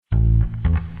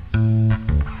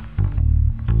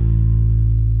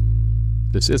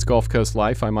This is Gulf Coast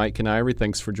Life. I'm Mike Canary.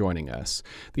 Thanks for joining us.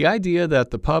 The idea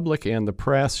that the public and the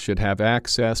press should have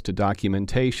access to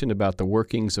documentation about the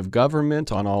workings of government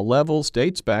on all levels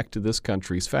dates back to this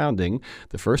country's founding.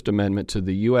 The First Amendment to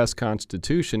the U.S.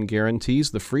 Constitution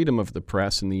guarantees the freedom of the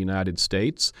press in the United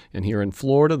States. And here in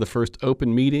Florida, the first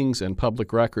open meetings and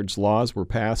public records laws were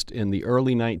passed in the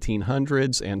early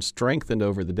 1900s and strengthened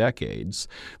over the decades.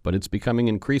 But it's becoming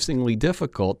increasingly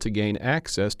difficult to gain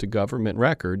access to government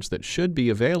records that should be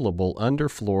available under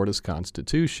Florida's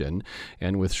Constitution.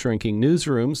 And with shrinking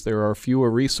newsrooms, there are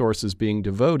fewer resources being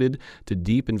devoted to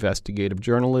deep investigative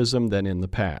journalism than in the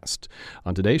past.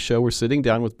 On today's show, we're sitting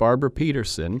down with Barbara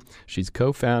Peterson. She's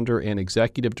co-founder and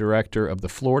executive director of the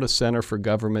Florida Center for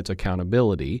Government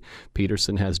Accountability.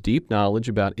 Peterson has deep knowledge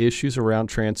about issues around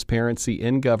transparency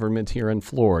in government here in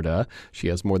Florida. She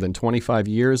has more than 25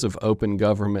 years of open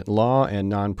government law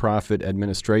and nonprofit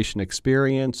administration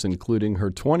experience, including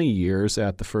her 20 years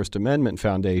at the First Amendment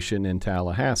Foundation in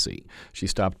Tallahassee. She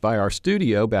stopped by our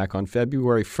studio back on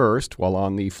February 1st while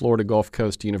on the Florida Gulf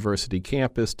Coast University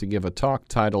campus to give a talk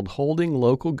titled Holding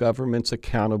Local Governments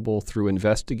Accountable Through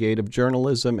Investigative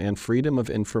Journalism and Freedom of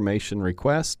Information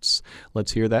Requests.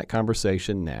 Let's hear that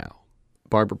conversation now.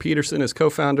 Barbara Peterson is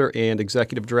co-founder and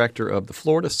executive director of the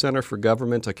Florida Center for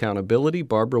Government Accountability.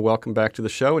 Barbara, welcome back to the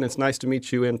show, and it's nice to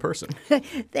meet you in person.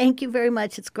 Thank you very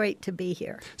much. It's great to be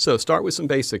here. So start with some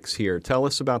basics here. Tell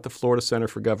us about the Florida Center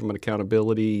for Government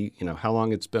Accountability, how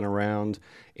long it's been around,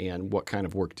 and what kind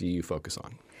of work do you focus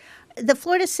on? The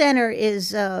Florida Center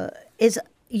is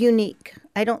unique.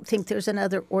 I don't think there's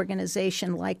another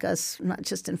organization like us, not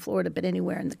just in Florida, but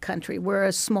anywhere in the country. We're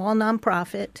a small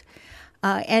nonprofit.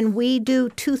 And we do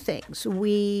two things.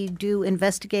 We do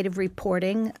investigative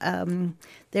reporting.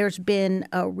 There's been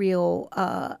a real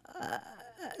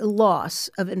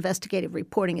loss of investigative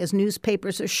reporting as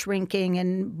newspapers are shrinking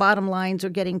and bottom lines are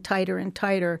getting tighter and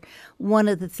tighter. One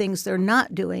of the things they're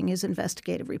not doing is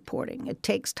investigative reporting. It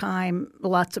takes time,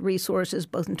 lots of resources,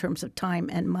 both in terms of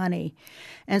time and money.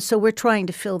 And so we're trying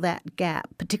to fill that gap,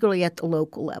 particularly at the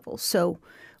local level. So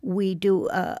we do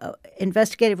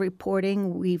investigative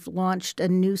reporting. We've launched a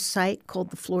new site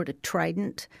called the Florida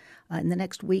Trident. In the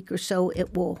next week or so,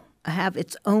 it will have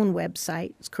its own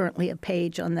website. It's currently a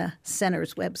page on the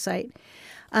center's website.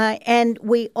 And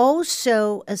we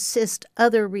also assist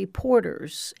other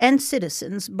reporters and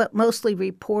citizens, but mostly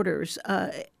reporters.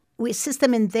 We assist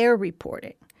them in their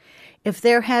reporting. If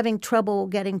they're having trouble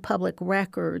getting public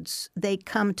records, they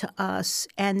come to us,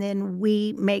 and then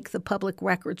we make the public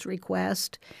records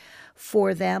request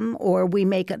for them, or we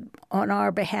make it on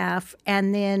our behalf.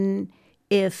 And then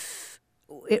if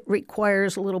it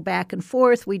requires a little back and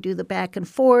forth, we do the back and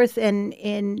forth. And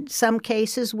in some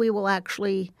cases, we will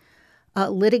actually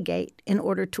litigate in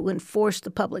order to enforce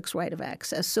the public's right of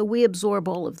access. So we absorb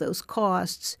all of those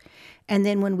costs. And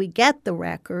then when we get the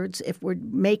records, if we're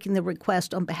making the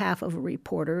request on behalf of a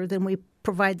reporter, then we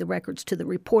provide the records to the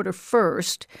reporter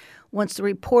first. Once the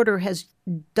reporter has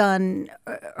done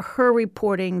her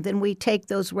reporting, then we take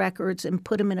those records and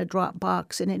put them in a drop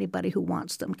box, and anybody who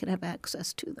wants them can have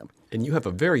access to them. And you have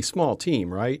a very small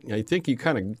team, right? I think you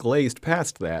kind of glazed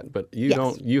past that, but you Yes.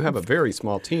 don't. You have a very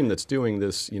small team that's doing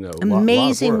this,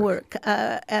 Amazing lot of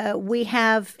work. We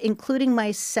have, including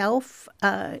myself,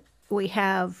 we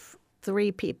have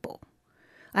 3 people.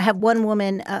 I have one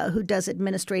woman who does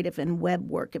administrative and web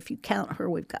work. If you count her,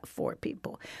 we've got 4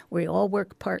 people. We all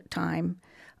work part-time.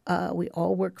 We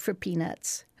all work for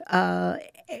peanuts.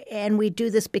 And we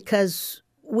do this because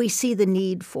we see the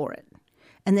need for it.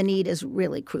 And the need is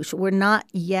really crucial. We're not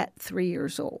yet 3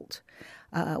 years old.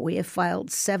 We have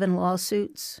filed 7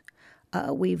 lawsuits.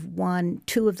 We've won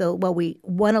 2 of those. Well, we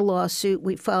won a lawsuit.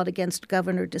 We filed against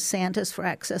Governor DeSantis for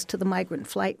access to the migrant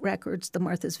flight records, the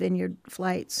Martha's Vineyard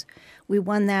flights. We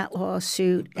won that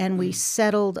lawsuit, and we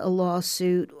settled a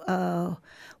lawsuit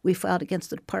we filed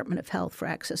against the Department of Health for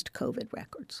access to COVID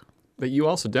records. But you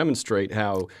also demonstrate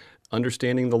how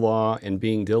understanding the law and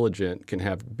being diligent can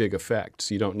have big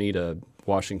effects. You don't need a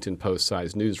Washington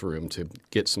Post-sized newsroom to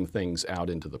get some things out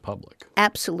into the public.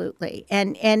 Absolutely.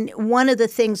 And one of the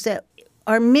things that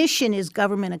our mission is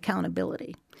government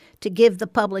accountability, to give the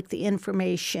public the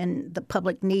information the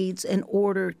public needs in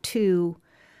order to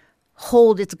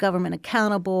hold its government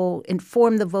accountable,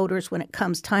 inform the voters when it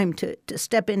comes time to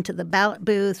step into the ballot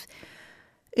booth.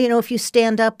 If you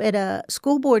stand up at a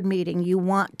school board meeting, you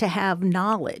want to have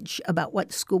knowledge about what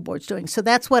the school board's doing. So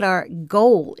that's what our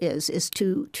goal is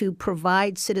to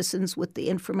provide citizens with the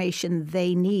information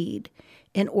they need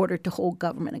in order to hold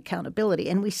government accountability.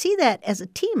 And we see that as a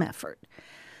team effort.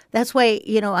 That's why,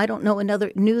 I don't know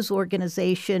another news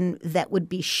organization that would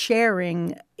be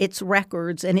sharing its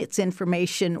records and its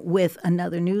information with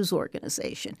another news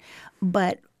organization.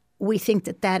 But we think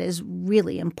that that is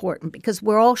really important because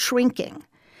we're all shrinking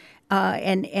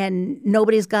and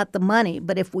nobody's got the money.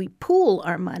 But if we pool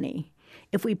our money,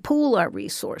 if we pool our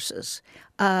resources,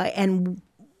 and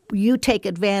you take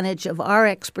advantage of our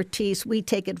expertise, we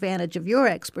take advantage of your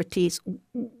expertise,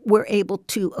 we're able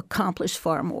to accomplish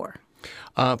far more.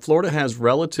 Florida has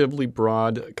relatively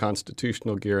broad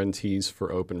constitutional guarantees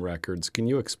for open records. Can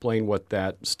you explain what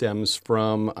that stems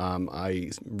from?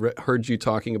 I heard you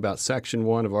talking about Section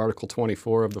 1 of Article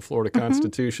 24 of the Florida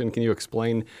Constitution. Can you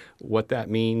explain what that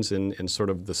means and sort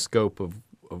of the scope of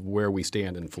where we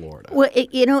stand in Florida? Well,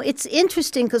 it's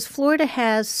interesting because Florida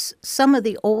has some of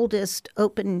the oldest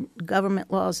open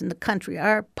government laws in the country.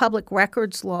 Our public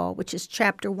records law, which is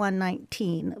Chapter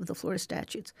 119 of the Florida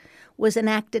statutes, was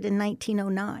enacted in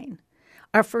 1909.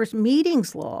 Our first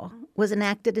meetings law was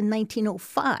enacted in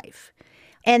 1905.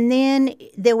 And then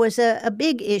there was a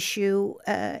big issue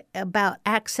about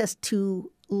access to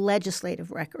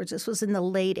legislative records. This was in the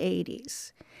late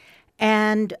 80s.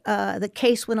 And the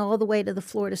case went all the way to the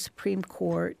Florida Supreme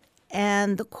Court,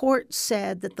 and the court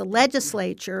said that the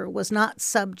legislature was not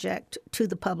subject to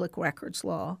the public records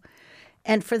law.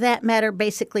 And for that matter,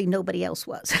 basically nobody else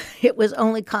was. It was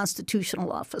only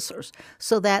constitutional officers.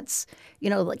 So that's,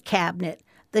 the cabinet,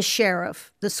 the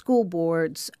sheriff, the school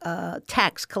boards,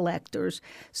 tax collectors.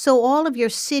 So all of your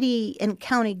city and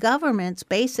county governments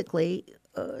basically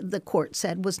the court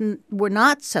said were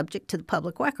not subject to the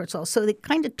public records law. So they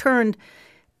kind of turned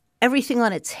everything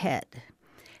on its head.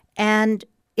 And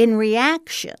in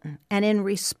reaction and in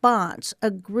response, a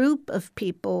group of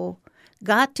people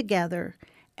got together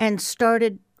and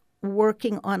started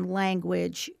working on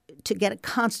language to get a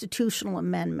constitutional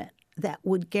amendment that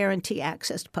would guarantee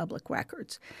access to public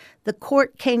records. The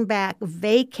court came back,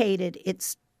 vacated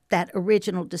that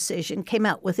original decision, came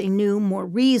out with a new, more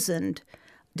reasoned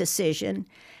decision,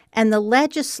 and the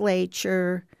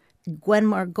legislature, Gwen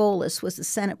Margolis was the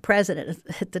Senate president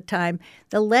at the time,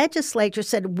 the legislature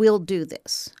said, we'll do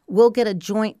this. We'll get a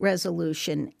joint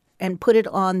resolution and put it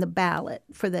on the ballot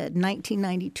for the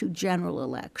 1992 general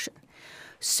election.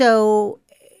 So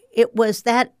it was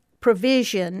that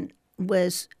provision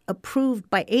was approved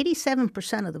by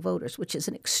 87% of the voters, which is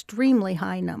an extremely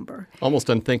high number. Almost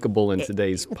unthinkable in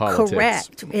today's politics.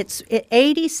 Correct. It's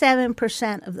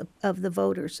 87% of the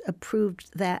voters approved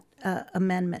that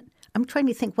amendment. I'm trying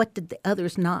to think, what did the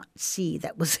others not see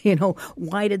that was,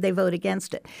 why did they vote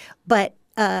against it? But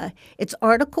it's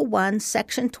Article 1,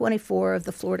 Section 24 of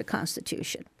the Florida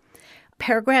Constitution.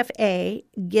 Paragraph A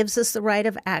gives us the right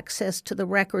of access to the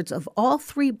records of all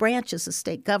three branches of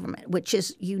state government, which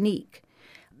is unique.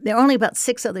 There are only about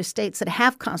 6 other states that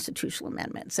have constitutional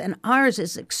amendments, and ours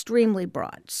is extremely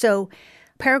broad. So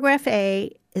paragraph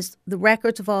A is the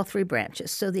records of all three branches,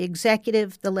 so the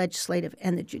executive, the legislative,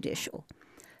 and the judicial.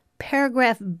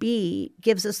 Paragraph B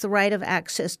gives us the right of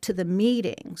access to the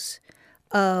meetings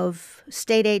of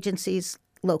state agencies,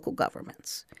 local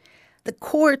governments. The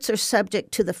courts are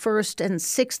subject to the First and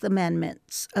Sixth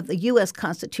Amendments of the U.S.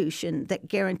 Constitution that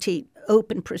guarantee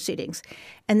open proceedings.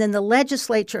 And then the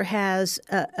legislature has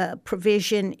a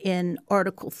provision in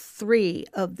Article 3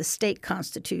 of the state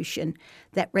constitution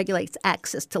that regulates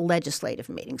access to legislative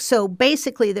meetings. So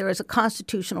basically there is a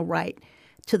constitutional right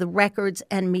to the records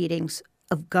and meetings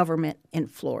of government in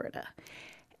Florida.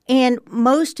 And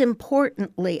most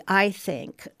importantly, I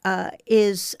think,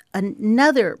 is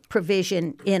another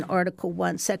provision in Article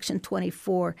 1, Section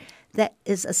 24, that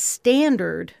is a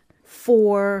standard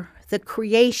for the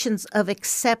creations of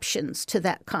exceptions to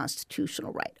that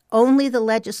constitutional right. Only the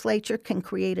legislature can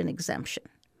create an exemption.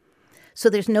 So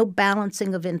there's no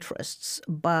balancing of interests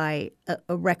by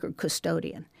a record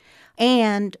custodian.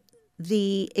 And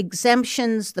the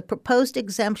exemptions, the proposed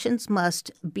exemptions must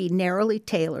be narrowly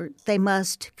tailored. They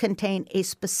must contain a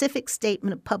specific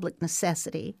statement of public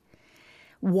necessity.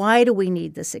 Why do we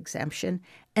need this exemption?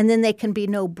 And then they can be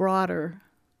no broader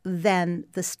than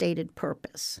the stated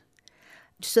purpose.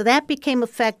 So that became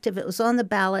effective. It was on the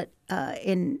ballot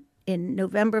in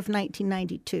November of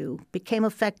 1992, became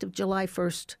effective July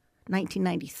 1st,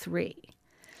 1993.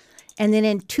 And then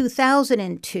in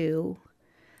 2002,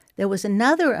 there was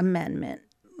another amendment,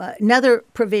 another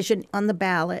provision on the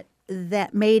ballot that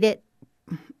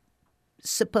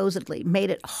supposedly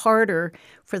made it harder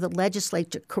for the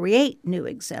legislature to create new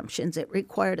exemptions. It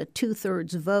required a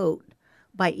 2/3 vote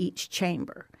by each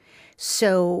chamber.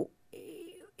 So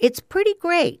it's pretty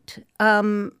great.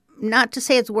 Not to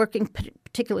say it's working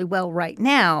particularly well right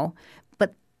now,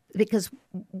 but because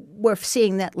we're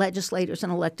seeing that legislators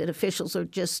and elected officials are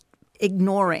just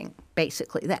ignoring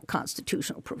basically that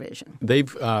constitutional provision.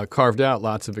 They've carved out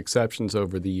lots of exceptions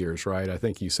over the years, right? I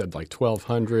think you said like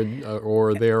 1,200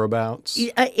 or thereabouts.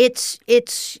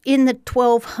 It's in the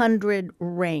 1,200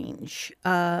 range,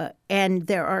 and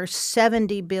there are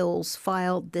 70 bills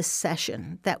filed this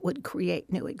session that would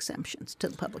create new exemptions to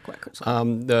the public records law.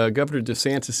 Governor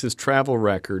DeSantis's travel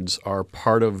records are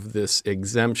part of this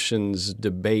exemptions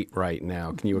debate right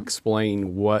now. Can you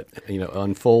explain what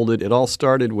unfolded? It all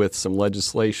started with some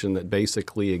legislation that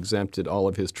basically exempted all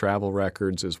of his travel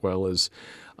records as well as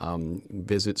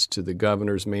visits to the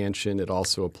governor's mansion. It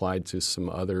also applied to some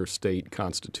other state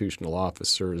constitutional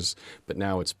officers, but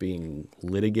now it's being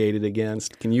litigated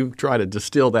against. Can you try to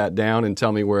distill that down and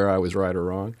tell me where I was right or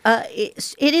wrong?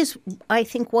 It is, I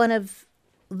think, one of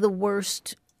the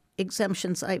worst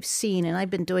exemptions I've seen, and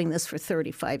I've been doing this for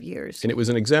 35 years. And it was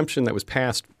an exemption that was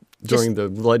passed during the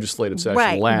legislative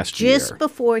session last year. Just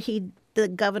before the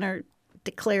governor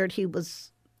declared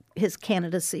his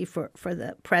candidacy for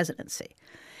the presidency.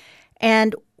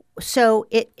 And so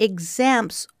it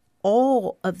exempts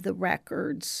all of the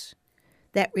records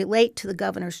that relate to the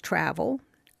governor's travel,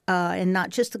 and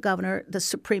not just the governor, the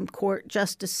Supreme Court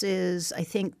justices, I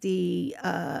think the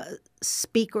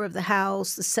Speaker of the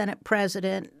House, the Senate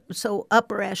president, so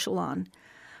upper echelon.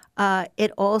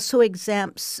 It also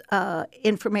exempts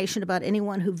information about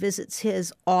anyone who visits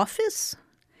his office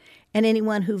and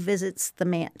anyone who visits the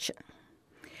mansion.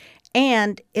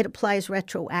 And it applies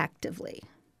retroactively.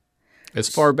 As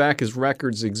far back as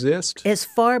records exist? As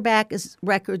far back as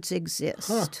records exist.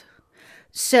 Huh.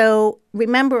 So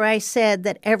remember I said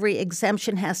that every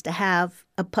exemption has to have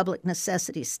a public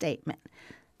necessity statement.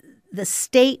 The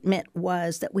statement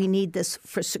was that we need this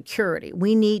for security.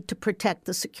 We need to protect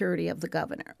the security of the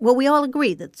governor. Well, we all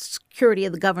agree that security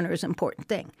of the governor is an important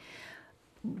thing.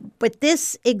 But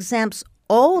this exempts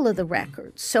all of the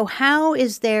records. So how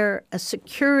is there a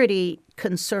security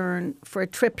concern for a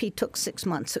trip he took 6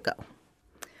 months ago?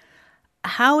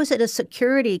 How is it a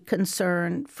security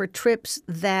concern for trips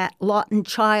that Lawton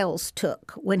Chiles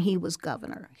took when he was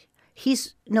governor?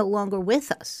 He's no longer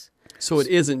with us. So it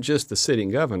isn't just the sitting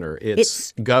governor.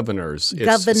 It's governors.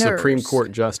 It's Supreme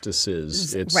Court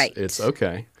justices. It's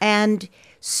okay. And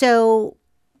so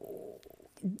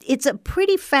it's a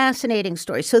pretty fascinating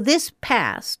story. So this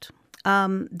passed.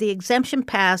 The exemption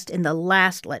passed in the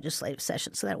last legislative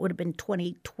session, so that would have been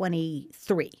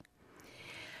 2023.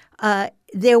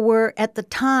 There were, at the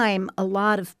time, a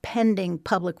lot of pending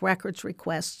public records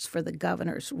requests for the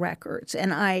governor's records,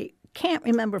 and I can't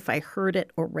remember if I heard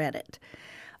it or read it.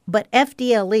 But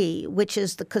FDLE, which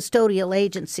is the custodial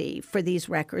agency for these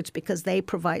records because they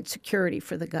provide security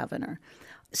for the governor,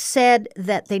 said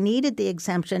that they needed the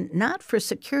exemption not for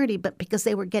security, but because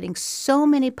they were getting so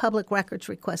many public records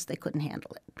requests they couldn't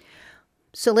handle it.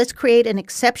 So let's create an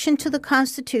exception to the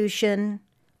Constitution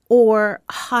or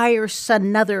hire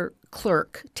another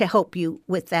clerk to help you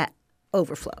with that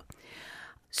overflow.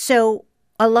 So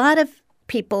a lot of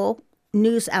people,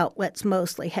 news outlets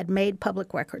mostly, had made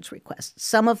public records requests.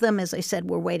 Some of them, as I said,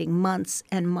 were waiting months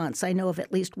and months. I know of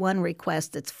at least one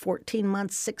request that's 14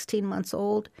 months, 16 months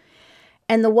old.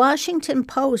 And the Washington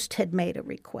Post had made a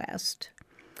request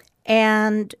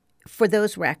and for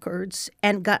those records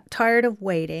and got tired of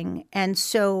waiting. And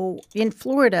so in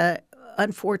Florida,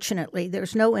 unfortunately,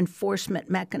 there's no enforcement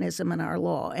mechanism in our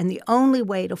law. And the only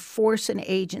way to force an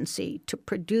agency to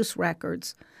produce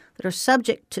records that are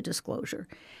subject to disclosure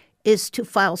is to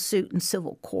file suit in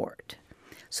civil court.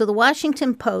 So the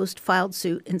Washington Post filed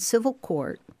suit in civil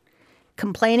court,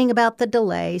 complaining about the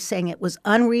delay, saying it was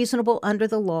unreasonable under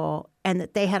the law and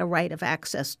that they had a right of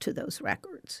access to those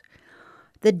records.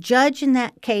 The judge in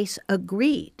that case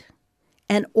agreed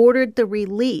and ordered the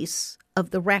release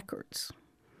of the records.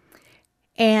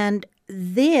 And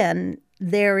then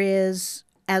there is,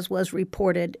 as was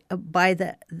reported by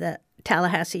the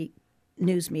Tallahassee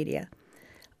news media,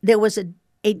 there was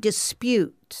a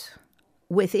dispute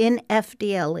within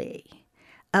FDLE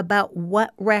about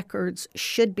what records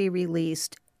should be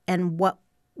released and what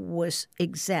was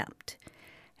exempt.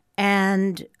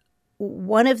 And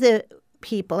one of the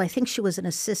people, I think she was an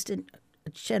assistant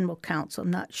general counsel,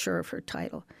 I'm not sure of her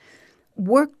title,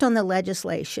 worked on the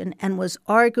legislation and was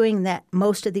arguing that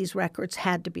most of these records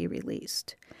had to be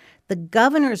released. The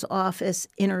governor's office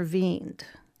intervened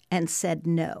and said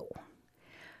no.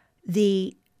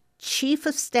 The chief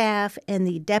of staff and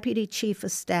the deputy chief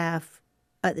of staff,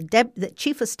 the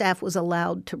chief of staff was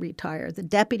allowed to retire. The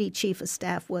deputy chief of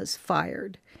staff was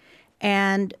fired.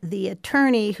 And the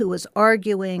attorney who was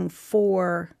arguing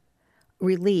for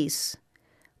release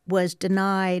was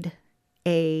denied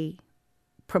a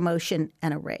promotion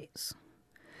and a raise.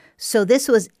 So this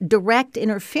was direct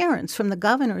interference from the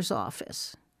governor's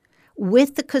office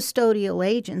with the custodial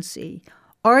agency,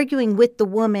 arguing with the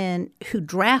woman who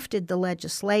drafted the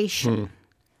legislation.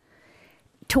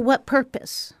 To what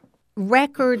purpose?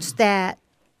 Records that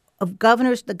of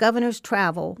the governor's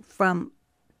travel from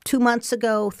 2 months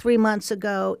ago, 3 months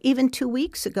ago, even 2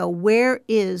 weeks ago. Where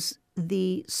is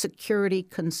the security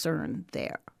concern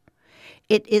there?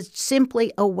 It is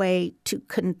simply a way to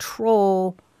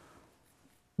control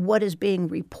what is being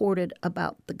reported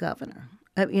about the governor.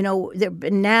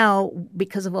 Now,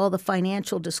 because of all the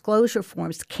financial disclosure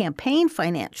forms, campaign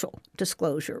financial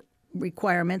disclosure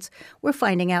requirements, we're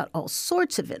finding out all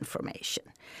sorts of information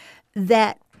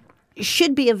that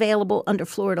should be available under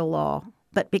Florida law,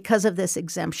 but because of this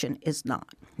exemption is not.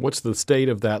 What's the state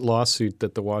of that lawsuit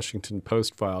that the Washington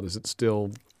Post filed? Is it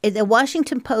still? The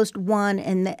Washington Post won,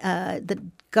 and the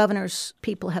governor's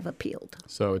people have appealed.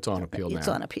 So it's on appeal now. It's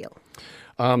on appeal.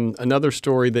 Another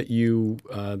story that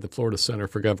the Florida Center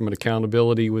for Government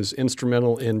Accountability, was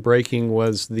instrumental in breaking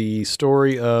was the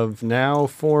story of now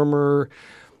former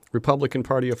Republican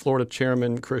Party of Florida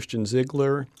Chairman Christian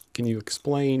Ziegler. Can you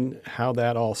explain how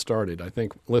that all started? I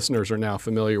think listeners are now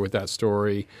familiar with that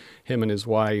story, him and his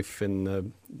wife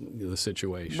and the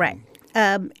situation. Right.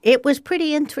 It was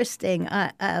pretty interesting.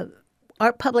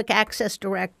 Our public access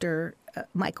director,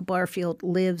 Michael Barfield,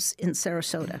 lives in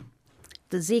Sarasota.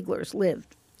 The Zieglers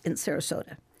lived in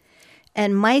Sarasota.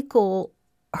 And Michael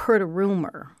heard a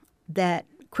rumor that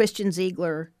Christian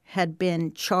Ziegler had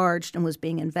been charged and was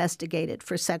being investigated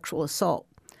for sexual assault.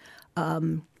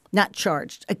 Not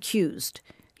charged, accused.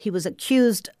 He was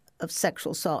accused of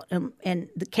sexual assault, and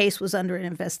the case was under an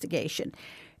investigation.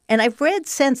 And I've read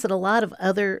since that a lot of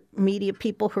other media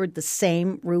people heard the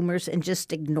same rumors and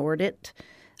just ignored it.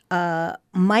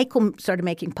 Michael started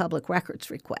making public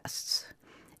records requests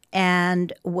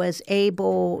and was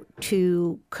able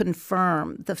to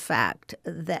confirm the fact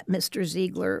that Mr.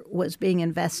 Ziegler was being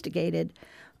investigated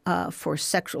for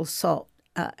sexual assault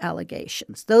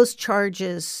allegations. Those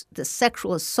charges, the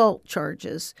sexual assault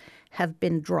charges, have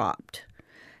been dropped.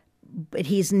 But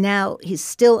he's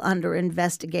still under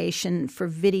investigation for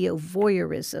video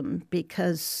voyeurism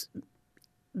because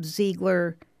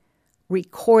Ziegler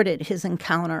recorded his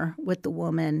encounter with the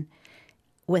woman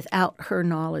without her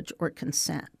knowledge or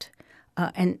consent.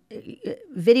 And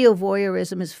video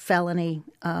voyeurism is felony.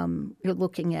 You're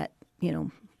looking at,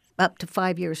 up to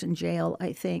 5 years in jail,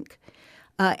 I think.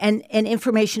 And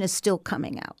information is still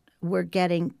coming out. We're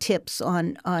getting tips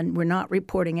on we're not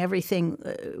reporting everything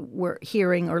we're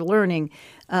hearing or learning,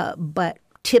 but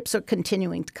tips are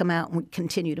continuing to come out, and we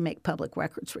continue to make public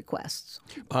records requests.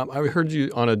 I heard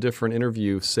you on a different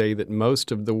interview say that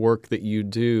most of the work that you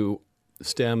do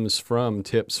stems from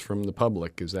tips from the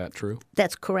public. Is that true?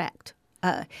 That's correct.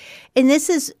 And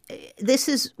this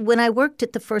is when I worked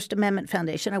at the First Amendment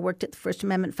Foundation. I worked at the First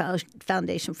Amendment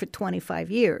Foundation for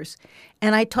 25 years,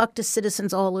 and I talked to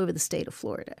citizens all over the state of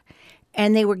Florida.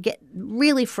 And they would get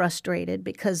really frustrated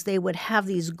because they would have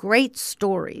these great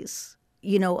stories,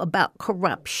 about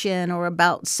corruption or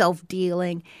about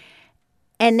self-dealing,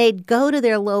 and they'd go to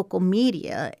their local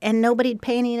media and nobody'd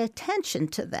pay any attention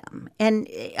to them. And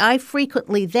I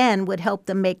frequently then would help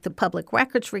them make the public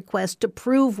records request to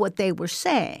prove what they were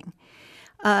saying.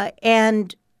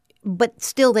 But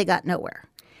still they got nowhere.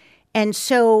 And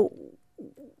so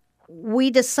we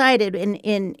decided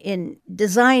in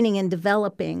designing and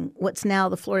developing what's now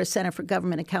the Florida Center for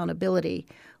Government Accountability,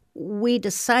 we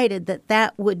decided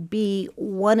that would be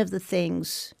one of the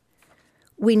things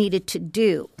we needed to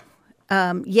do.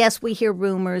 Yes, we hear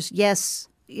rumors. Yes,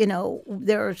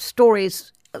 there are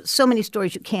stories, so many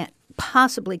stories you can't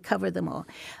possibly cover them all.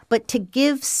 But to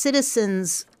give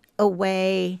citizens a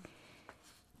way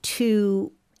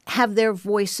to have their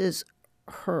voices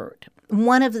heard.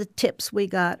 One of the tips we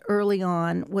got early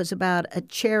on was about a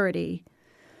charity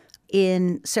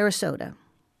in Sarasota.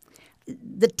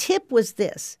 The tip was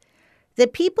this: the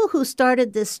people who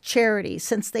started this charity,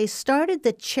 since they started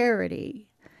the charity,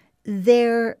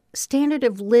 their standard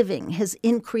of living has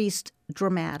increased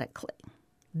dramatically.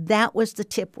 That was the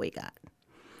tip we got.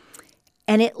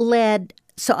 And it led,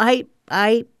 so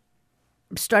I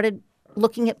started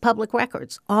looking at public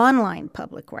records, online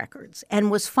public records,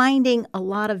 and was finding a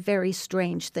lot of very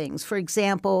strange things. For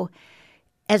example,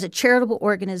 as a charitable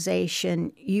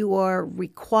organization, you are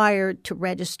required to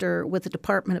register with the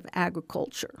Department of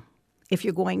Agriculture if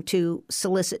you're going to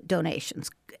solicit donations,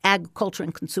 agriculture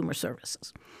and consumer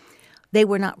services. They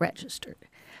were not registered.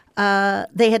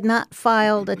 They had not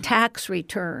filed a tax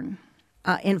return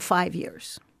in 5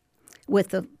 years. with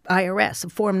the IRS, a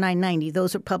Form 990.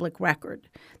 Those are public record.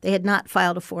 They had not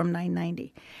filed a Form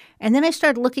 990. And then I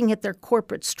started looking at their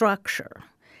corporate structure.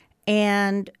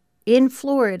 And in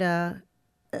Florida,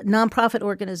 a nonprofit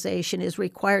organization is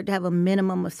required to have a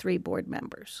minimum of 3 board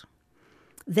members.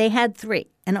 They had 3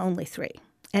 and only 3.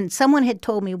 And someone had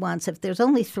told me once, if there's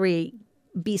only 3,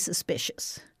 be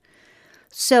suspicious.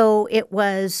 So it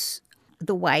was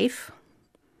the wife,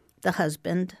 the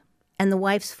husband, and the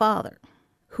wife's father,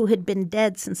 who had been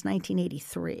dead since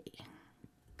 1983.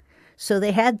 So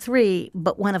they had 3,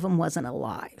 but one of them wasn't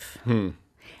alive.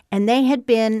 And they had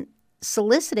been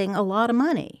soliciting a lot of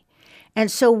money. And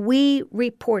so we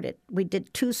reported. We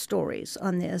did 2 stories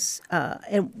on this,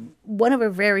 and one of our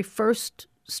very first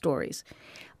stories.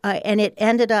 And it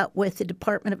ended up with the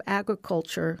Department of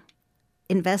Agriculture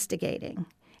investigating,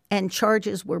 and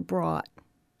charges were brought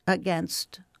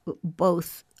against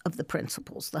both of the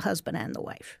principals, the husband and the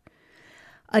wife.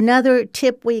 Another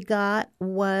tip we got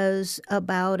was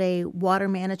about a water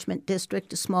management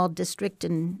district, a small district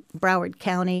in Broward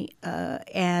County,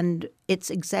 and its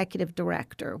executive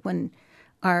director. When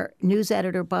our news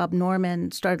editor, Bob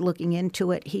Norman, started looking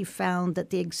into it, he found that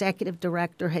the executive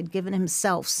director had given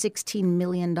himself $16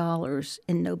 million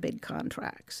in no-bid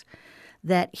contracts,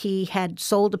 that he had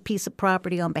sold a piece of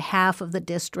property on behalf of the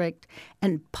district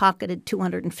and pocketed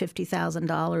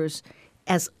 $250,000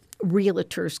 as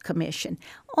realtor's commission.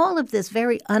 All of this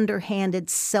very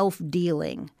underhanded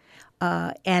self-dealing.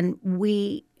 And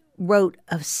we wrote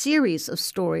a series of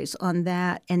stories on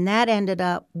that, and that ended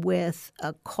up with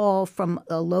a call from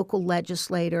a local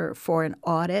legislator for an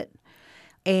audit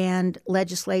and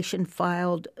legislation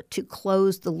filed to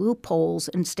close the loopholes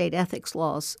in state ethics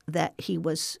laws that he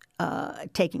was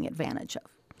taking advantage of.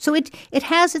 So it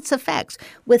has its effects.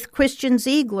 With Christian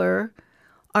Ziegler,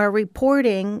 our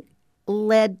reporting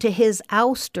led to his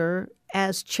ouster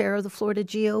as chair of the Florida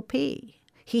GOP.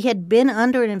 He had been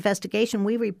under an investigation.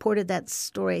 We reported that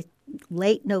story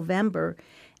late November,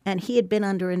 and he had been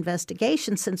under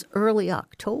investigation since early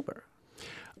October.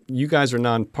 You guys are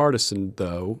nonpartisan,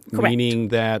 though, Correct. Meaning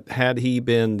that had he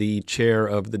been the chair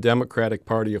of the Democratic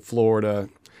Party of Florida,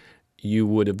 you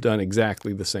would have done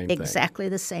exactly the same thing. Exactly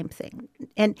the same thing.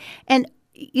 And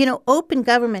you know, open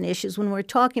government issues, when we're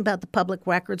talking about the public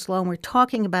records law and we're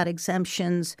talking about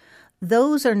exemptions,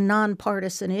 those are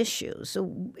nonpartisan issues.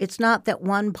 So it's not that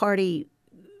one party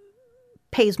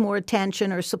pays more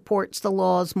attention or supports the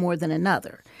laws more than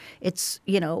another. It's,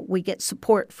 you know, we get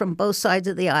support from both sides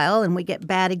of the aisle and we get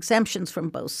bad exemptions from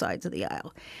both sides of the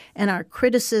aisle. And our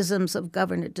criticisms of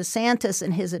Governor DeSantis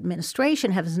and his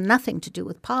administration has nothing to do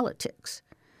with politics.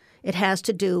 It has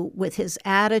to do with his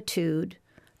attitude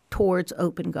towards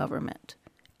open government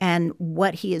and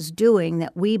what he is doing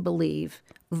that we believe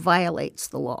violates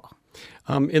the law.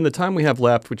 In the time we have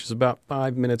left, which is about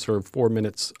 5 minutes or 4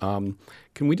 minutes, can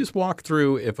we just walk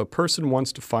through if a person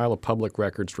wants to file a public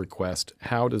records request,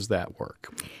 how does that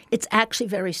work? It's actually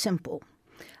very simple.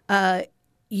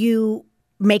 You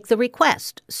make the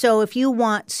request. So if you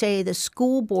want, say, the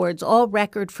school boards, all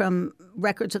records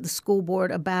of the school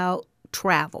board about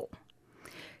travel,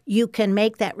 you can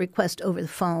make that request over the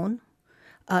phone.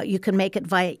 You can make it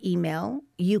via email.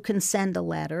 You can send a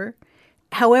letter.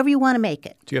 However you want to make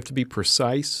it. Do you have to be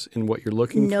precise in what you're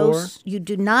looking for? No, you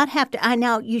do not have to.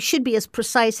 Now, you should be as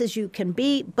precise as you can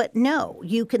be, but no.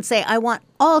 You can say, I want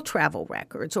all travel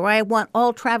records, or I want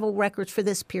all travel records for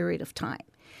this period of time.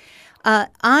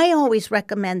 I always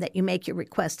recommend that you make your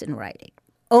request in writing,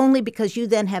 only because you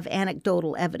then have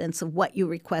anecdotal evidence of what you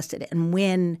requested and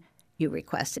when you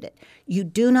requested it. You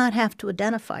do not have to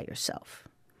identify yourself.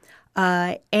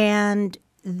 And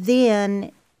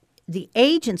then the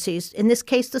agencies, in this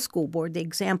case the school board, the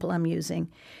example I'm using,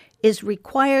 is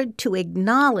required to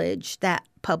acknowledge that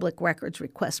public records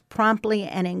request promptly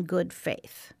and in good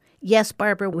faith. Yes,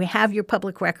 Barbara, we have your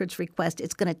public records request.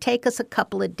 It's going to take us a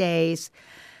couple of days.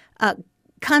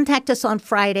 Contact us on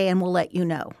Friday and we'll let you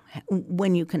know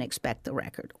when you can expect the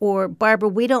record. Or, Barbara,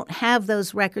 we don't have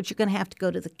those records. You're going to have to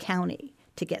go to the county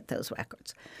to get those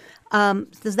records. So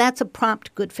that's a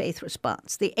prompt good faith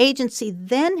response. The agency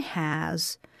then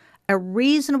has a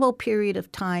reasonable period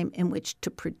of time in which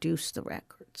to produce the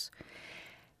records.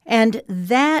 And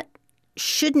that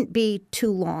shouldn't be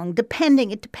too long,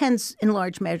 it depends in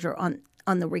large measure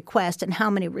on the request and how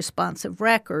many responsive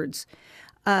records.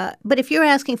 But if you're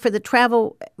asking for the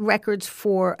travel records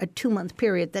for a 2-month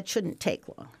period, that shouldn't take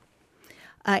long.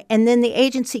 And then the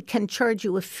agency can charge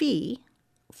you a fee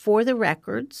for the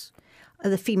records.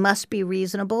 The fee must be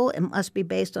reasonable. It must be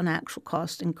based on actual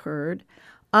cost incurred.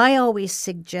 I always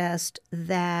suggest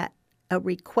that a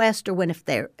request, or if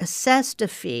they're assessed a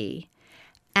fee,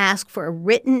 ask for a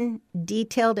written,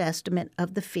 detailed estimate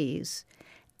of the fees,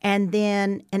 and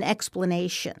then an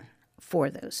explanation for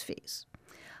those fees.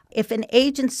 If an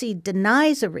agency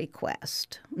denies a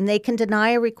request, and they can deny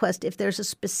a request if there's a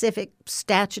specific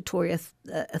statutory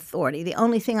authority. The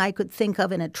only thing I could think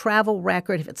of in a travel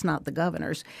record, if it's not the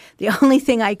governor's, the only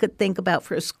thing I could think about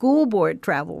for a school board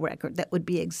travel record that would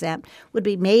be exempt would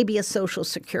be maybe a Social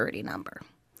Security number.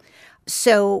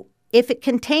 So if it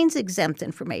contains exempt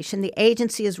information, the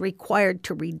agency is required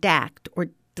to redact or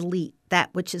delete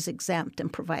that which is exempt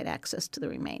and provide access to the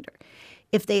remainder.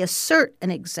 If they assert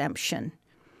an exemption,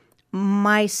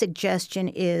 my suggestion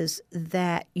is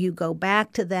that you go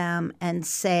back to them and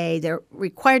say they're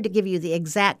required to give you the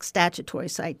exact statutory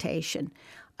citation.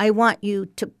 I want you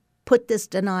to put this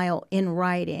denial in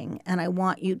writing, and I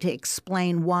want you to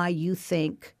explain why you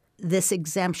think this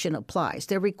exemption applies.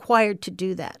 They're required to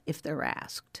do that if they're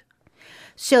asked.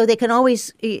 So they can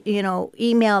always,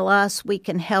 email us. We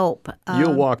can help.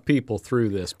 You'll walk people through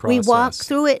this process. We walk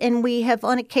through it, and we have,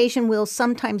 on occasion, we'll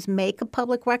sometimes make a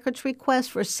public records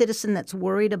request for a citizen that's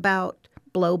worried about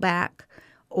blowback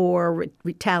or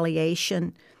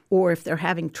retaliation, or if they're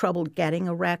having trouble getting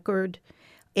a record.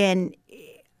 And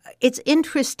it's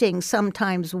interesting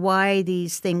sometimes why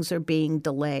these things are being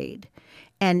delayed.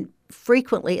 And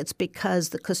frequently it's because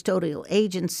the custodial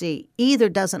agency either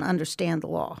doesn't understand the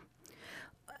law,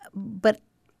 but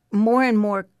more and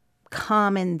more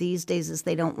common these days is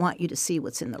they don't want you to see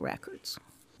what's in the records.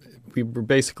 We were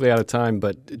basically out of time,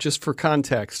 but just for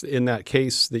context, in that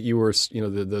case that you were,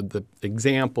 the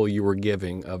example you were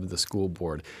giving of the school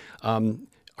board,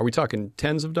 are we talking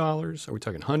tens of dollars? Are we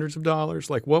talking hundreds of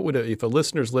dollars? Like, what would if a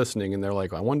listener's listening and they're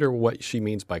like, I wonder what she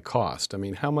means by cost? I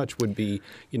mean, how much would be,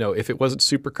 if it wasn't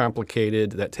super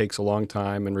complicated, that takes a long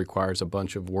time and requires a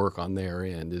bunch of work on their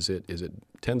end? Is it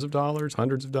tens of dollars,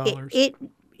 hundreds of dollars? It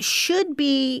should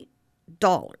be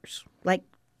dollars. Like,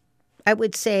 I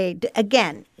would say,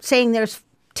 again, saying there's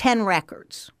 10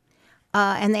 records.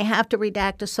 And they have to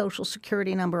redact a Social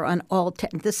Security number on all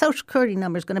 10. The Social Security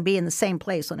number is going to be in the same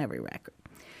place on every record.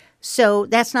 So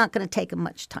that's not going to take them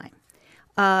much time.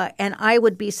 And I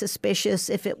would be suspicious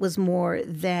if it was more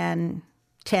than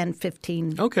 $10,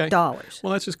 $15. Okay.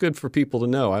 Well, that's just good for people to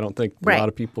know. I don't think a lot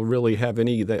of people really have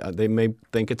any. They may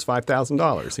think it's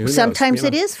 $5,000. Sometimes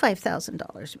it is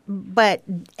 $5,000. But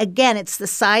again, it's the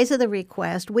size of the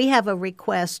request. We have a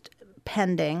request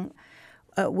pending.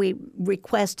 We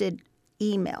requested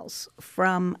emails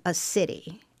from a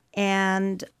city,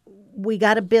 and we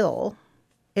got a bill.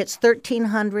 It's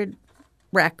 1,300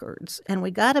 records, and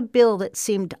we got a bill that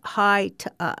seemed high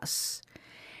to us.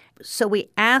 So we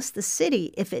asked the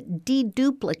city if it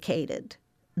deduplicated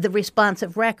the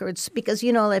responsive records because,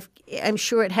 if I'm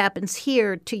sure it happens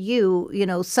here to you,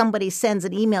 somebody sends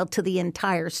an email to the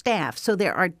entire staff. So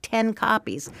there are 10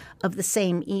 copies of the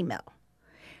same email.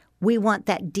 We want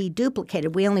that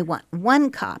deduplicated. We only want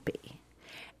one copy,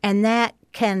 and that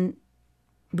can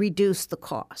reduce the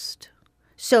cost.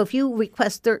 So if you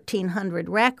request 1,300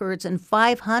 records and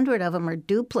 500 of them are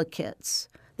duplicates,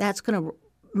 that's going to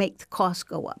make the cost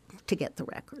go up to get the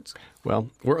records. Well,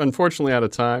 we're unfortunately out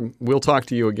of time. We'll talk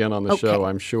to you again on the show,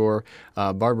 I'm sure.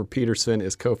 Barbara Peterson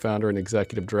is co-founder and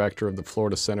executive director of the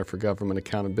Florida Center for Government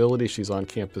Accountability. She's on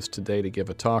campus today to give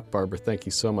a talk. Barbara, thank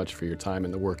you so much for your time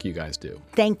and the work you guys do.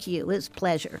 Thank you. It was a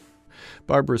pleasure.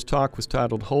 Barbara's talk was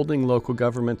titled Holding Local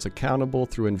Governments Accountable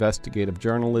Through Investigative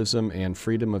Journalism and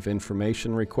Freedom of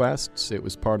Information Requests. It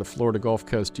was part of Florida Gulf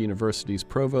Coast University's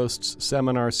Provost's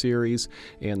Seminar Series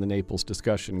and the Naples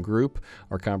Discussion Group.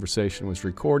 Our conversation was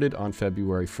recorded on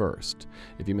February 1st.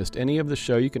 If you missed any of the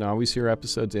show, you can always hear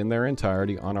episodes in their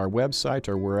entirety on our website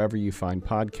or wherever you find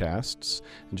podcasts.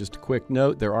 And just a quick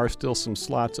note, there are still some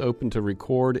slots open to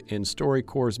record in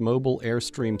StoryCorps' mobile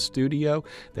Airstream studio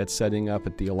that's setting up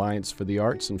at the Alliance for the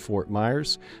Arts in Fort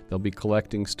Myers. They'll be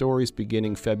collecting stories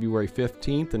beginning February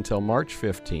 15th until March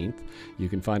 15th. You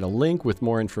can find a link with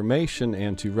more information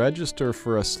and to register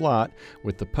for a slot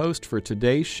with the post for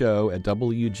today's show at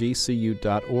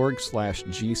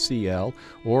wgcu.org/GCL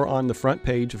or on the front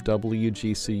page of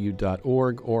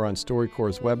wgcu.org or on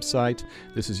StoryCorps' website.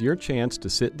 This is your chance to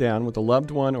sit down with a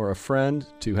loved one or a friend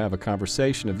to have a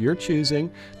conversation of your choosing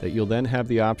that you'll then have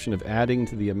the option of adding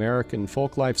to the American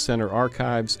Folklife Center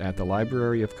archives at the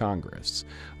Library of Congress.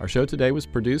 Our show today was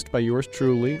produced by yours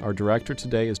truly. Our director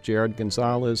today is Jared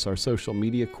Gonzalez. Our social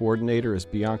media coordinator is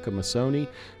Bianca Massoni.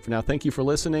 For now, thank you for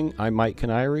listening. I'm Mike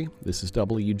Canary. This is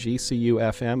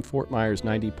WGCU-FM, Fort Myers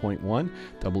 90.1,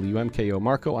 WMKO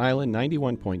Marco Island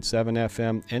 91.7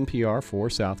 FM, NPR for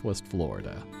Southwest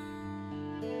Florida.